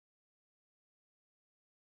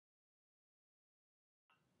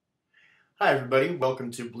Hi everybody, welcome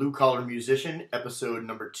to Blue Collar Musician, episode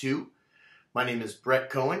number 2. My name is Brett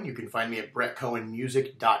Cohen. You can find me at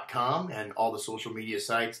brettcohenmusic.com and all the social media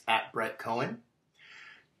sites at Brett Cohen.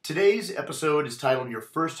 Today's episode is titled Your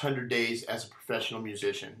First 100 Days as a Professional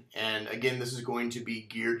Musician. And again, this is going to be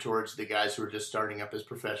geared towards the guys who are just starting up as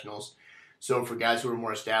professionals. So for guys who are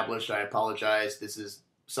more established, I apologize. This is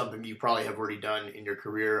something you probably have already done in your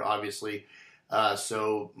career, obviously.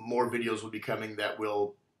 So more videos will be coming that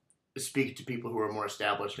will speak to people who are more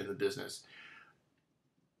established in the business.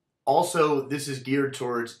 Also, this is geared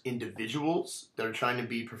towards individuals that are trying to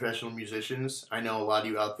be professional musicians. I know a lot of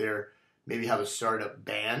you out there maybe have a startup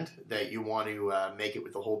band that you want to make it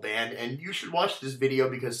with the whole band, and you should watch this video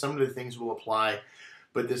because some of the things will apply,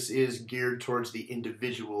 but this is geared towards the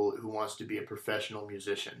individual who wants to be a professional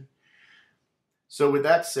musician. So with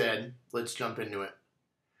that said, let's jump into it.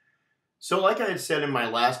 So like I had said in my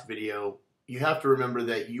last video, you have to remember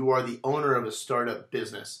that you are the owner of a startup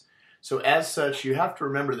business. So as such, you have to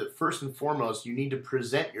remember that first and foremost, you need to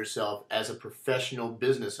present yourself as a professional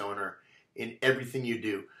business owner in everything you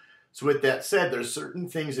do. So with that said, there's certain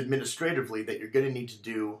things administratively that you're going to need to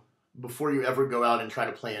do before you ever go out and try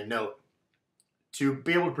to play a note to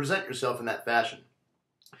be able to present yourself in that fashion.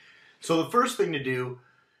 So the first thing to do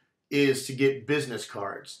is to get business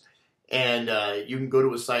cards. And you can go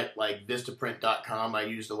to a site like Vistaprint.com. I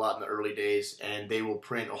used a lot in the early days, and they will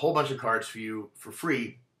print a whole bunch of cards for you for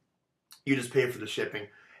free. You just pay for the shipping.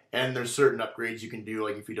 And there's certain upgrades you can do,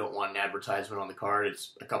 like if you don't want an advertisement on the card,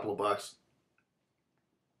 it's a couple of bucks.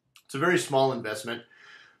 It's a very small investment,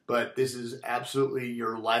 but this is absolutely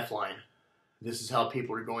your lifeline. This is how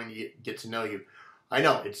people are going to get to know you. I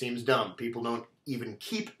know, it seems dumb. People don't even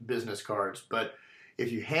keep business cards, but if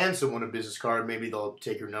you hand someone a business card, maybe they'll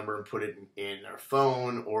take your number and put it in their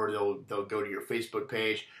phone, or they'll go to your Facebook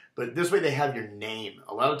page. But this way they have your name.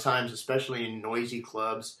 A lot of times, especially in noisy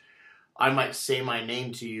clubs, I might say my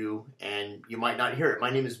name to you and you might not hear it. My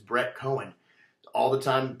name is Brett Cohen. All the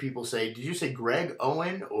time people say, did you say Greg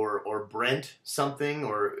Owen or Brent something,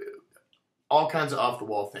 or all kinds of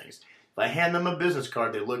off-the-wall things. If I hand them a business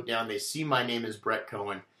card, they look down, they see my name is Brett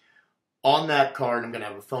Cohen. On that card, I'm going to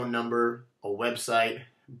have a phone number, a website,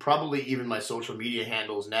 probably even my social media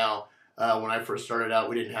handles now. When I first started out,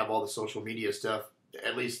 we didn't have all the social media stuff,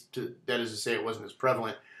 at least that is to say it wasn't as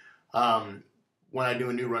prevalent. When I do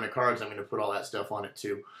a new run of cards, I'm going to put all that stuff on it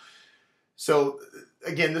too. So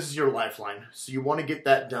again, this is your lifeline. So you want to get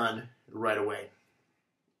that done right away.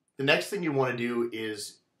 The next thing you want to do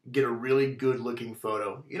is get a really good looking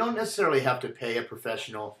photo. You don't necessarily have to pay a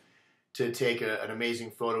professional to take an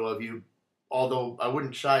amazing photo of you, although I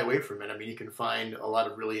wouldn't shy away from it. I mean, you can find a lot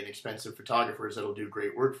of really inexpensive photographers that'll do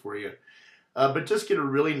great work for you. But just get a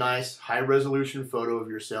really nice, high-resolution photo of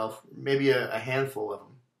yourself, maybe a handful of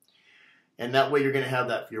them. And that way you're going to have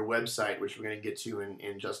that for your website, which we're going to get to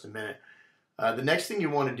in just a minute. The next thing you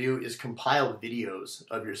want to do is compile videos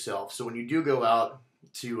of yourself. So when you do go out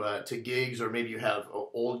to gigs, or maybe you have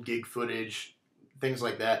old gig footage, things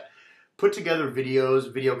like that, put together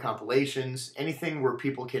videos, video compilations, anything where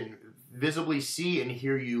people can visibly see and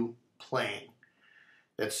hear you playing.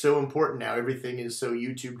 That's so important now. Everything is so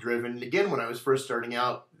YouTube driven. And again, when I was first starting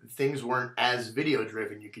out, things weren't as video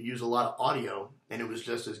driven. You could use a lot of audio and it was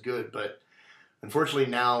just as good. But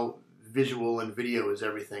unfortunately now, visual and video is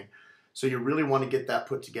everything. So you really want to get that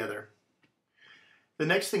put together. The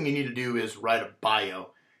next thing you need to do is write a bio.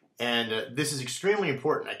 And this is extremely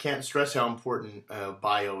important. I can't stress how important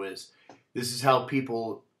bio is. This is how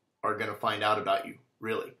people are going to find out about you,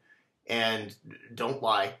 really. And don't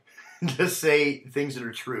lie. Just say things that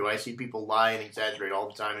are true. I see people lie and exaggerate all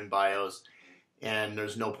the time in bios, and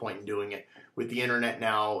there's no point in doing it. With the internet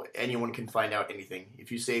now, anyone can find out anything.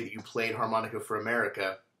 If you say that you played Harmonica for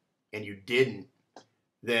America and you didn't,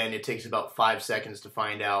 then it takes about 5 seconds to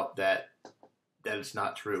find out that it's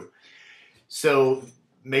not true. So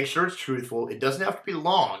make sure it's truthful. It doesn't have to be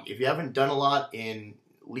long. If you haven't done a lot in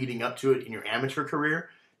leading up to it in your amateur career,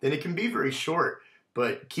 then it can be very short.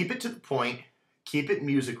 But keep it to the point, keep it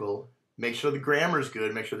musical, make sure the grammar is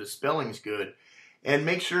good, make sure the spelling is good, and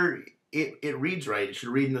make sure it reads right. It should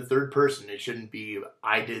read in the third person. It shouldn't be,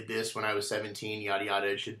 I did this when I was 17, yada yada.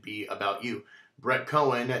 It should be about you. Brett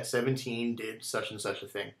Cohen at 17 did such and such a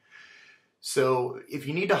thing. So if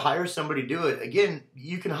you need to hire somebody to do it, again,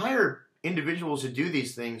 you can hire individuals who do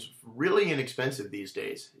these things really inexpensive these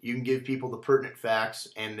days. You can give people the pertinent facts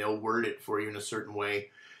and they'll word it for you in a certain way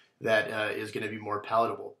that is going to be more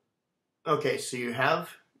palatable. Okay, so you have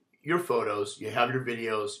your photos, you have your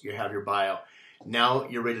videos, you have your bio. Now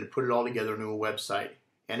you're ready to put it all together into a website.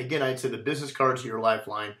 And again, I'd say the business cards are your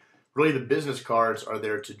lifeline. Really, the business cards are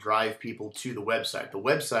there to drive people to the website. The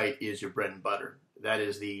website is your bread and butter. That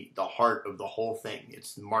is the heart of the whole thing.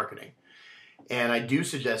 It's marketing. And I do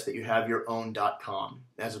suggest that you have your own .com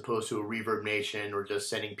as opposed to a Reverb Nation or just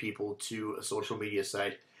sending people to a social media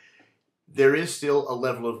site. There is still a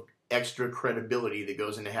level of extra credibility that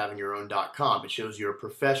goes into having your own .com. It shows you're a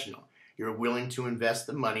professional. You're willing to invest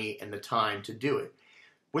the money and the time to do it.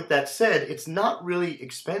 With that said, it's not really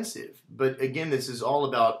expensive, but again, this is all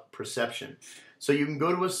about perception. So you can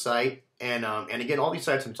go to a site, and again, all these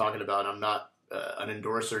sites I'm talking about, I'm not an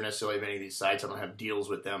endorser necessarily of any of these sites. I don't have deals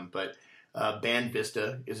with them, but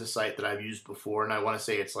BandVista is a site that I've used before, and I want to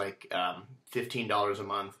say it's like $15 a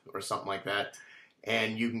month or something like that.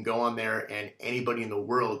 And you can go on there, and anybody in the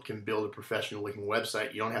world can build a professional-looking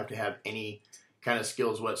website. You don't have to have any kind of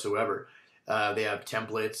skills whatsoever. They have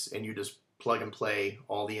templates, and you just plug and play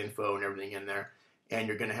all the info and everything in there, and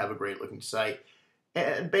you're going to have a great looking site.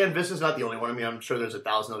 And BandVista is not the only one. I mean, I'm sure there's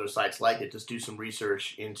 1,000 other sites like it. Just do some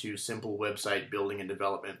research into simple website building and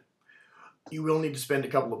development. You will need to spend a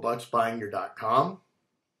couple of bucks buying your .com,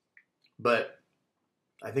 but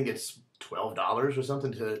I think it's $12 or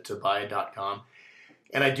something to buy a .com.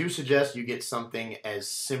 And I do suggest you get something as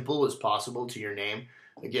simple as possible to your name.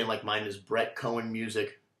 Again, like mine is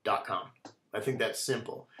BrettCohenMusic.com. I think that's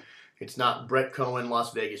simple. It's not Brett Cohen,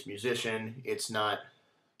 Las Vegas musician. It's not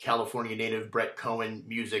California native Brett Cohen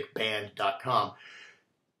Music Band.com.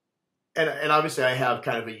 And obviously I have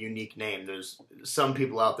kind of a unique name. There's some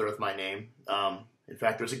people out there with my name. In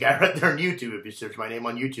fact, there's a guy right there on YouTube. If you search my name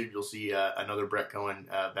on YouTube, you'll see another Brett Cohen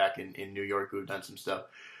back in New York who've done some stuff.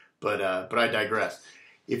 But I digress.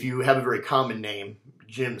 If you have a very common name,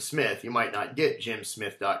 Jim Smith, you might not get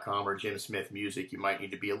JimSmith.com or Jim Smith Music. You might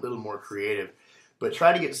need to be a little more creative. But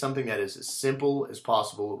try to get something that is as simple as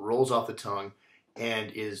possible, rolls off the tongue,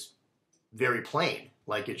 and is very plain,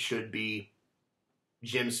 like it should be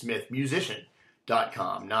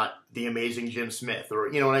JimSmithMusician.com, not The Amazing Jim Smith,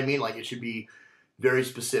 or you know what I mean? Like it should be very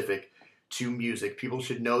specific to music. People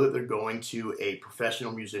should know that they're going to a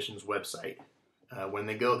professional musician's website when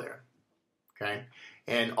they go there, okay?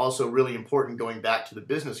 And also really important, going back to the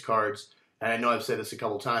business cards, and I know I've said this a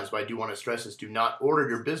couple times, but I do want to stress this, do not order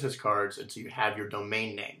your business cards until you have your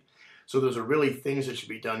domain name. So those are really things that should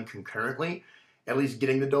be done concurrently. At least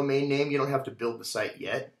getting the domain name, you don't have to build the site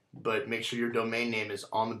yet, but make sure your domain name is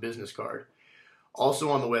on the business card. Also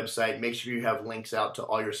on the website, make sure you have links out to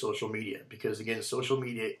all your social media, because again, social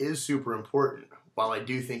media is super important. While I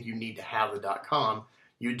do think you need to have the .com,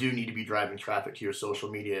 you do need to be driving traffic to your social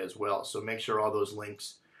media as well. So make sure all those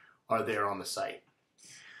links are there on the site.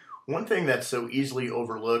 One thing that's so easily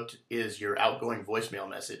overlooked is your outgoing voicemail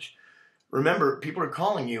message. Remember, people are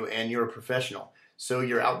calling you and you're a professional. So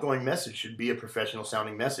your outgoing message should be a professional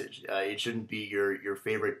sounding message. It shouldn't be your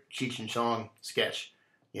favorite Cheech and Chong sketch.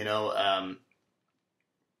 You know,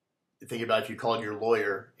 think about if you called your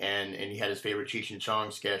lawyer and he had his favorite Cheech and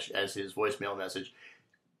Chong sketch as his voicemail message.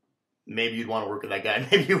 Maybe you'd want to work with that guy.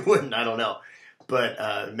 Maybe you wouldn't. I don't know.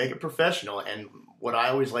 But make it professional. And what I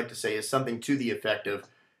always like to say is something to the effect of,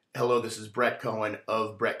 hello, this is Brett Cohen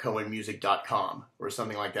of BrettCohenMusic.com or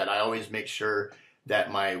something like that. I always make sure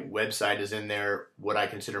that my website is in there, what I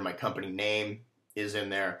consider my company name is in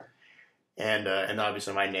there, and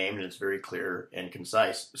obviously my name, and it's very clear and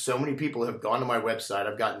concise. So many people have gone to my website.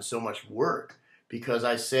 I've gotten so much work because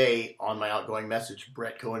I say on my outgoing message,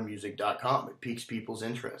 BrettCohenMusic.com. It piques people's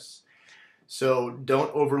interests. So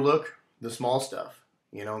don't overlook the small stuff.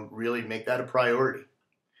 You know, really make that a priority.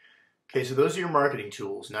 Okay, so those are your marketing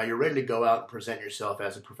tools. Now you're ready to go out and present yourself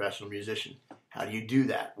as a professional musician. How do you do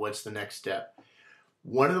that? What's the next step?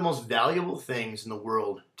 One of the most valuable things in the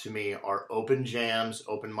world to me are open jams,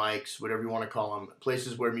 open mics, whatever you want to call them,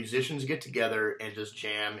 places where musicians get together and just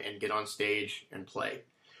jam and get on stage and play.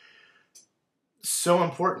 So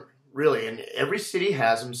important, really, and every city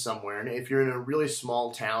has them somewhere. And if you're in a really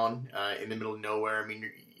small town in the middle of nowhere, I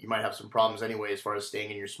mean, you might have some problems anyway as far as staying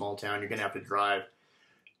in your small town. You're going to have to drive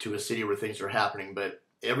to a city where things are happening, but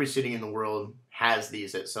every city in the world has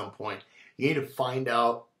these at some point. You need to find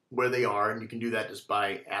out where they are, and you can do that just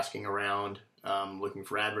by asking around, looking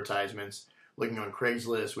for advertisements, looking on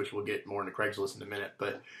Craigslist, which we'll get more into Craigslist in a minute,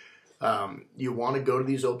 but you want to go to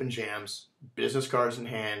these open jams, business cards in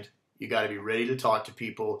hand. You got to be ready to talk to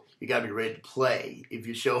people. You got to be ready to play. If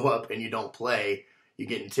you show up and you don't play, you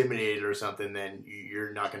get intimidated or something, then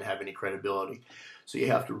you're not going to have any credibility. So you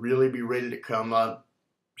have to really be ready to come up,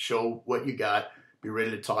 show what you got, be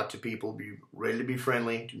ready to talk to people, be ready to be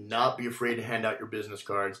friendly. Do not be afraid to hand out your business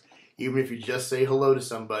cards. Even if you just say hello to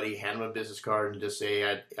somebody, hand them a business card and just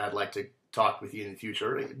say, I'd like to talk with you in the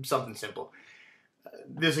future, something simple.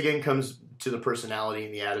 this again comes to the personality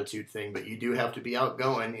and the attitude thing, but you do have to be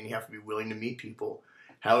outgoing and you have to be willing to meet people.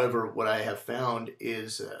 However, what I have found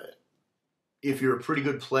is if you're a pretty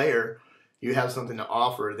good player, you have something to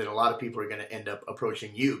offer, then a lot of people are going to end up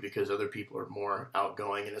approaching you because other people are more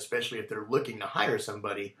outgoing, and especially if they're looking to hire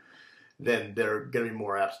somebody, then they're going to be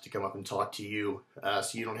more apt to come up and talk to you,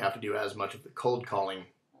 so you don't have to do as much of the cold calling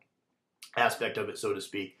aspect of it, so to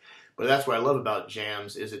speak. But that's what I love about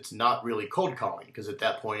jams is it's not really cold calling, because at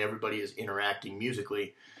that point everybody is interacting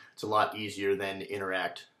musically. It's a lot easier than to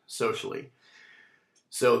interact socially.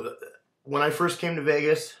 So when I first came to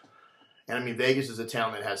Vegas, and I mean Vegas is a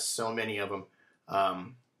town that has so many of them,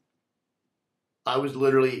 I was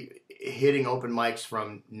literally hitting open mics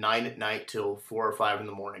from 9 at night till 4 or 5 in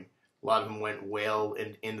the morning. A lot of them went well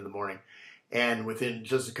into the morning. And within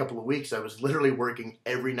just a couple of weeks, I was literally working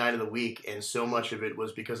every night of the week, and so much of it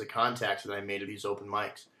was because of contacts that I made at these open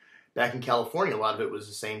mics. Back in California, a lot of it was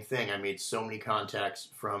the same thing. I made so many contacts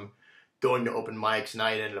from going to open mics, and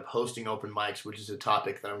I ended up hosting open mics, which is a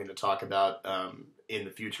topic that I'm going to talk about in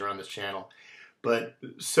the future on this channel. But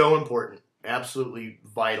so important, absolutely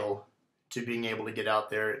vital to being able to get out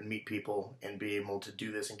there and meet people and be able to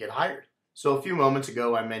do this and get hired. So a few moments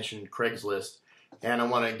ago, I mentioned Craigslist. And I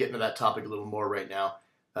want to get into that topic a little more right now.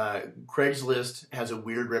 Craigslist has a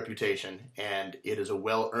weird reputation, and it is a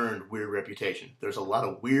well-earned weird reputation. There's a lot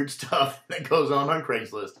of weird stuff that goes on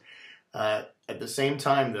Craigslist. At the same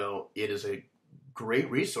time, though, it is a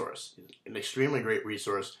great resource, an extremely great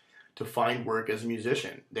resource to find work as a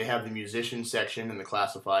musician. They have the musician section in the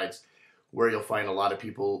classifieds where you'll find a lot of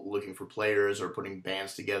people looking for players or putting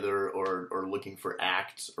bands together or looking for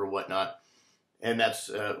acts or whatnot. And that's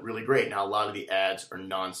really great. Now, a lot of the ads are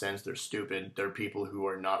nonsense. They're stupid. They're people who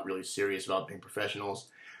are not really serious about being professionals.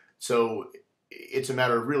 So it's a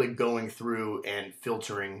matter of really going through and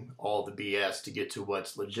filtering all the BS to get to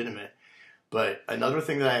what's legitimate. But another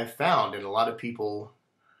thing that I have found, and a lot of people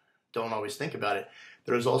don't always think about it,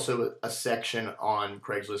 there's also a section on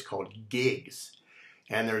Craigslist called gigs.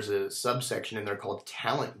 And there's a subsection in there called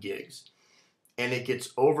talent gigs. And it gets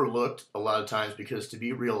overlooked a lot of times because, to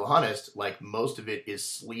be real honest, like most of it is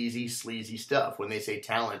sleazy stuff. When they say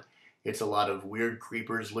talent, it's a lot of weird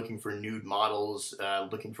creepers looking for nude models,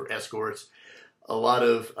 looking for escorts. A lot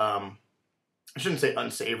of, I shouldn't say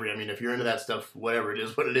unsavory. I mean, if you're into that stuff, whatever, it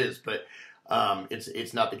is what it is. But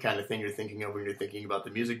it's not the kind of thing you're thinking of when you're thinking about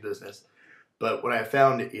the music business. But what I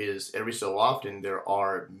found is every so often there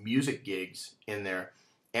are music gigs in there.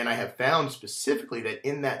 And I have found specifically that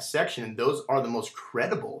in that section, those are the most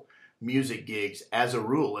credible music gigs as a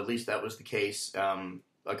rule. At least that was the case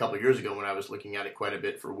a couple of years ago when I was looking at it quite a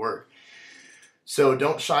bit for work. So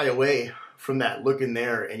don't shy away from that. Look in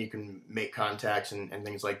there and you can make contacts and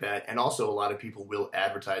things like that. And also a lot of people will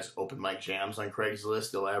advertise open mic jams on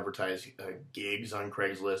Craigslist. They'll advertise gigs on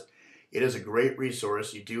Craigslist. It is a great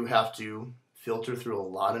resource. You do have to filter through a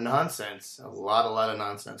lot of nonsense, a lot of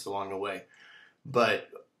nonsense along the way. But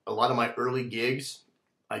a lot of my early gigs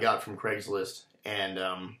I got from Craigslist, and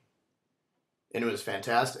it was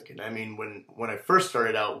fantastic. And I mean, when I first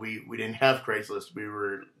started out, we didn't have Craigslist. We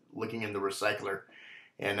were looking in the Recycler,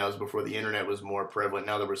 and that was before the internet was more prevalent.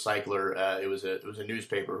 Now the Recycler, it was a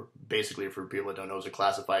newspaper. Basically, for people that don't know, it was a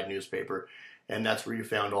classified newspaper, and that's where you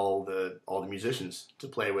found all the musicians to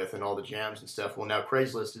play with and all the jams and stuff. Well, now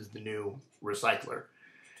Craigslist is the new Recycler.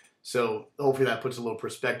 So hopefully that puts a little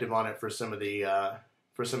perspective on it for some of the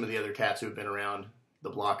other cats who have been around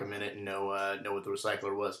the block a minute and know what the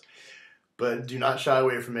Recycler was. But do not shy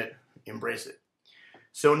away from it. Embrace it.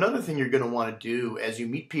 So another thing you're going to want to do as you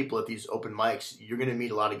meet people at these open mics, you're going to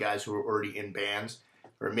meet a lot of guys who are already in bands,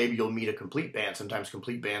 or maybe you'll meet a complete band. Sometimes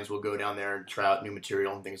complete bands will go down there and try out new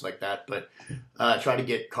material and things like that. But try to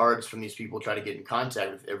get cards from these people. Try to get in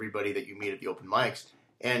contact with everybody that you meet at the open mics.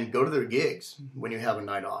 And go to their gigs when you have a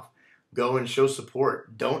night off. Go and show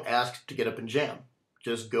support. Don't ask to get up and jam.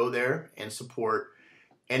 Just go there and support.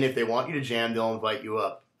 And if they want you to jam, they'll invite you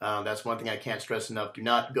up. That's one thing I can't stress enough. Do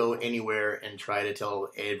not go anywhere and try to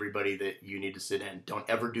tell everybody that you need to sit in. Don't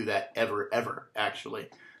ever do that, ever, actually.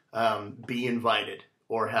 Be invited,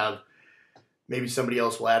 or have maybe somebody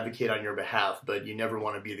else will advocate on your behalf, but you never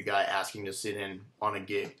want to be the guy asking to sit in on a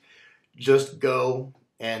gig. Just go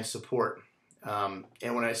and support. And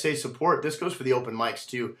when I say support, this goes for the open mics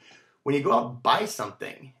too. When you go out and buy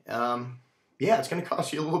something, yeah, it's going to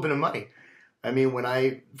cost you a little bit of money. I mean, when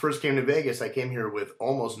I first came to Vegas, I came here with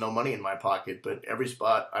almost no money in my pocket, but every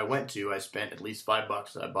spot I went to, I spent at least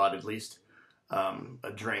 $5. I bought at least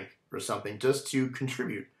a drink or something just to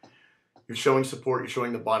contribute. You're showing support. You're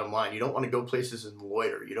showing the bottom line. You don't want to go places and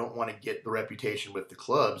loiter. You don't want to get the reputation with the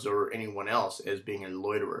clubs or anyone else as being a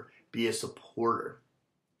loiterer. Be a supporter.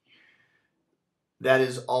 That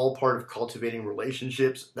is all part of cultivating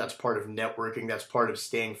relationships. That's part of networking. That's part of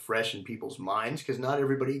staying fresh in people's minds, because not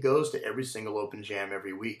everybody goes to every single open jam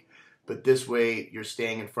every week. But this way, you're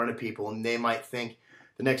staying in front of people, and they might think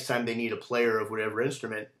the next time they need a player of whatever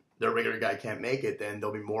instrument, their regular guy can't make it, then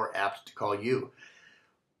they'll be more apt to call you.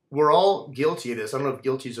 We're all guilty of this. I don't know if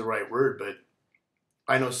guilty is the right word, but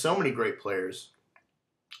I know so many great players.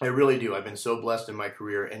 I really do. I've been so blessed in my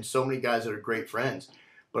career, and so many guys that are great friends.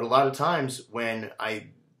 But a lot of times when I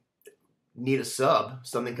need a sub,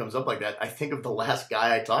 something comes up like that, I think of the last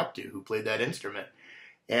guy I talked to who played that instrument.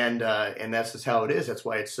 And that's just how it is. That's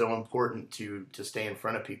why it's so important to stay in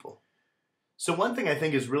front of people. So one thing I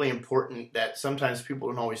think is really important that sometimes people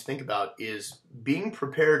don't always think about is being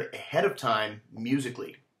prepared ahead of time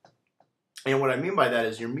musically. And what I mean by that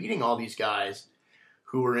is you're meeting all these guys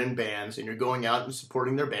who are in bands, and you're going out and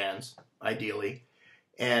supporting their bands, ideally.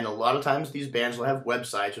 And a lot of times these bands will have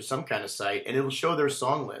websites or some kind of site, and it'll show their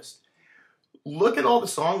song list. Look at all the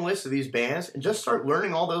song lists of these bands and just start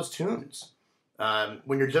learning all those tunes.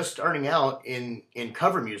 When you're just starting out in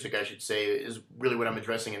cover music, I should say, is really what I'm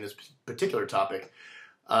addressing in this particular topic.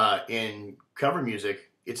 In cover music,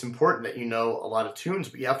 it's important that you know a lot of tunes,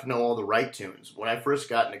 but you have to know all the right tunes. When I first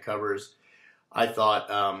got into covers, I thought,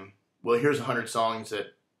 well, here's 100 songs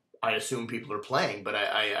that I assume people are playing, but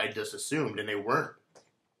I just assumed, and they weren't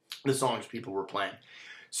the songs people were playing.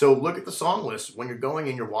 So look at the song list when you're going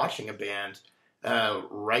and you're watching a band.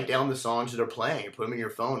 Write down the songs that are playing, put them in your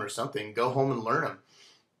phone or something. Go home and learn them,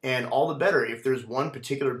 and all the better. If there's one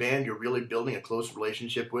particular band you're really building a close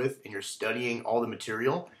relationship with, and you're studying all the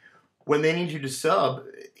material, when they need you to sub,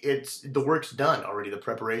 the work's done already, the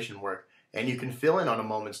preparation work, and you can fill in on a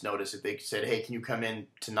moment's notice. If they said, "Hey, can you come in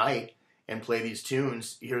tonight and play these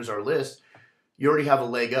tunes? Here's our list." You already have a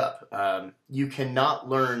leg up. You cannot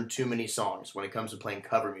learn too many songs when it comes to playing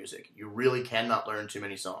cover music. You really cannot learn too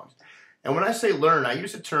many songs. And when I say learn, I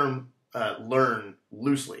use the term learn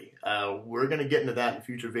loosely. We're going to get into that in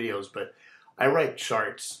future videos, but I write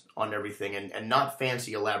charts on everything, and not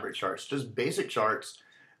fancy, elaborate charts. Just basic charts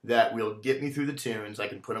that will get me through the tunes. I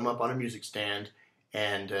can put them up on a music stand,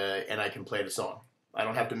 and I can play the song. I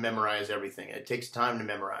don't have to memorize everything. It takes time to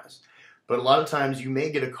memorize. But a lot of times you may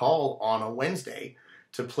get a call on a Wednesday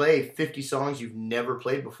to play 50 songs you've never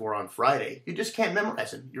played before on Friday. You just can't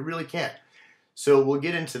memorize them. You really can't. So we'll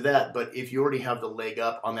get into that, but if you already have the leg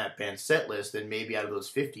up on that band set list, then maybe out of those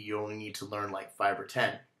 50, you only need to learn like 5 or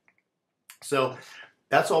 10. So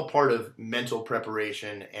that's all part of mental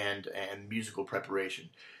preparation and musical preparation.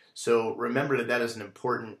 So remember that that is an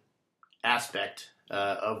important aspect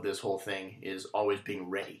of this whole thing, is always being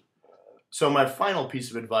ready. So my final piece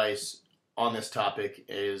of advice on this topic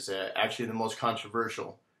is actually the most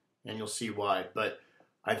controversial, and you'll see why, but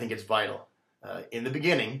I think it's vital. In the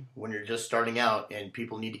beginning, when you're just starting out and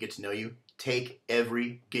people need to get to know you, take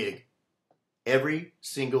every gig. Every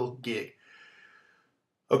single gig.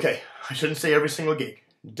 Okay, I shouldn't say every single gig.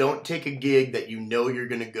 Don't take a gig that you know you're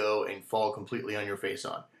going to go and fall completely on your face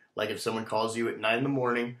on. Like if someone calls you at 9 in the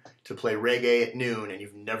morning to play reggae at noon and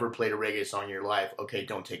you've never played a reggae song in your life, okay,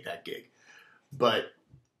 don't take that gig. But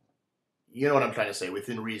you know what I'm trying to say,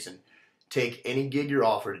 within reason. Take any gig you're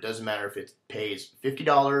offered. It doesn't matter if it pays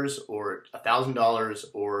 $50 or $1,000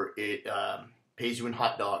 or it pays you in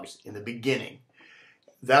hot dogs in the beginning.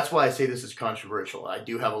 That's why I say this is controversial. I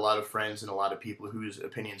do have a lot of friends and a lot of people whose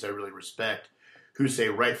opinions I really respect who say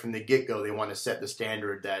right from the get-go they want to set the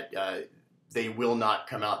standard that they will not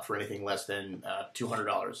come out for anything less than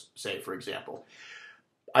 $200, say, for example.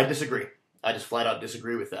 I disagree. I just flat out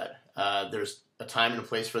disagree with that. There's a time and a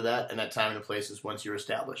place for that, and that time and a place is once you're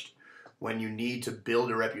established. When you need to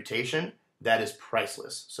build a reputation, that is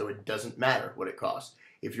priceless. So it doesn't matter what it costs.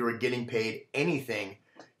 If you are getting paid anything,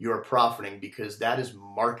 you are profiting, because that is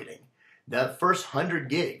marketing. That first 100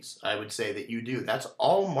 gigs, I would say, that you do, that's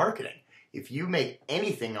all marketing. If you make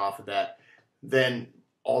anything off of that, then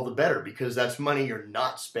all the better, because that's money you're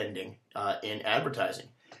not spending in advertising.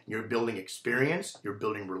 You're building experience, you're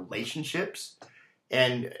building relationships,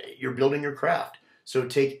 and you're building your craft. So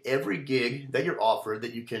take every gig that you're offered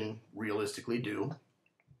that you can realistically do,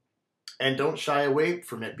 and don't shy away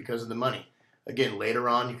from it because of the money. Again, later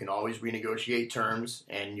on, you can always renegotiate terms,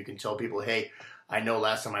 and you can tell people, hey, I know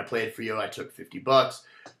last time I played for you, I took $50,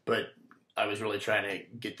 but I was really trying to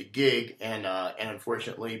get the gig, and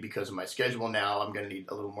unfortunately, because of my schedule now, I'm going to need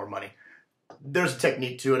a little more money. There's a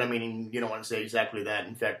technique to it. I mean, you don't want to say exactly that.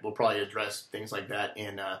 In fact, we'll probably address things like that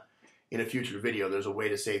in in a future video, there's a way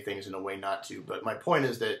to say things and a way not to. But my point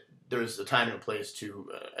is that there's a time and a place to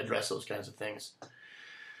address those kinds of things.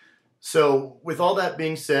 So with all that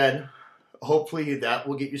being said, hopefully that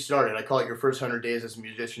will get you started. I call it your first 100 days as a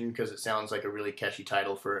musician because it sounds like a really catchy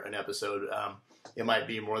title for an episode. It might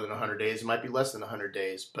be more than 100 days. It might be less than 100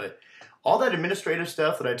 days. But all that administrative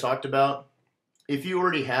stuff that I talked about, if you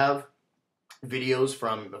already have videos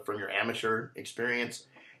from your amateur experience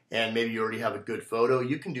and maybe you already have a good photo,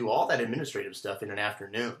 you can do all that administrative stuff in an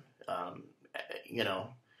afternoon. You know,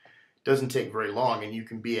 it doesn't take very long, and you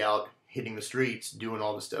can be out hitting the streets, doing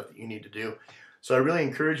all the stuff that you need to do. So I really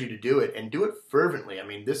encourage you to do it, and do it fervently. I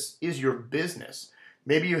mean, this is your business.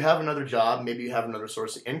 Maybe you have another job, maybe you have another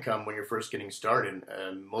source of income when you're first getting started.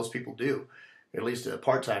 Most people do, at least a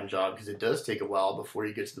part-time job, because it does take a while before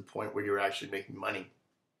you get to the point where you're actually making money.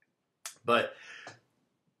 But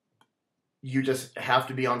you just have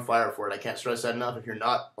to be on fire for it. I can't stress that enough. If you're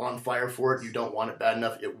not on fire for it, you don't want it bad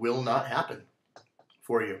enough, it will not happen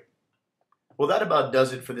for you. Well, that about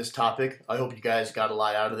does it for this topic. I hope you guys got a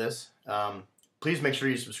lot out of this. Please make sure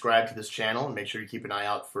you subscribe to this channel and make sure you keep an eye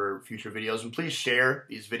out for future videos. And please share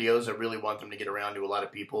these videos. I really want them to get around to a lot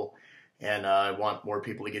of people. And I want more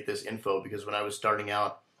people to get this info, because when I was starting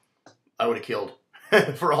out, I would have killed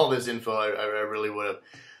for all this info. I really would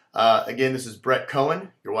have. Again, this is Brett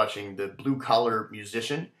Cohen. You're watching The Blue Collar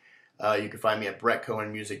Musician. You can find me at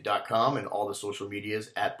brettcohenmusic.com and all the social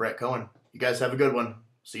medias at Brett Cohen. You guys have a good one.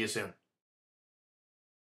 See you soon.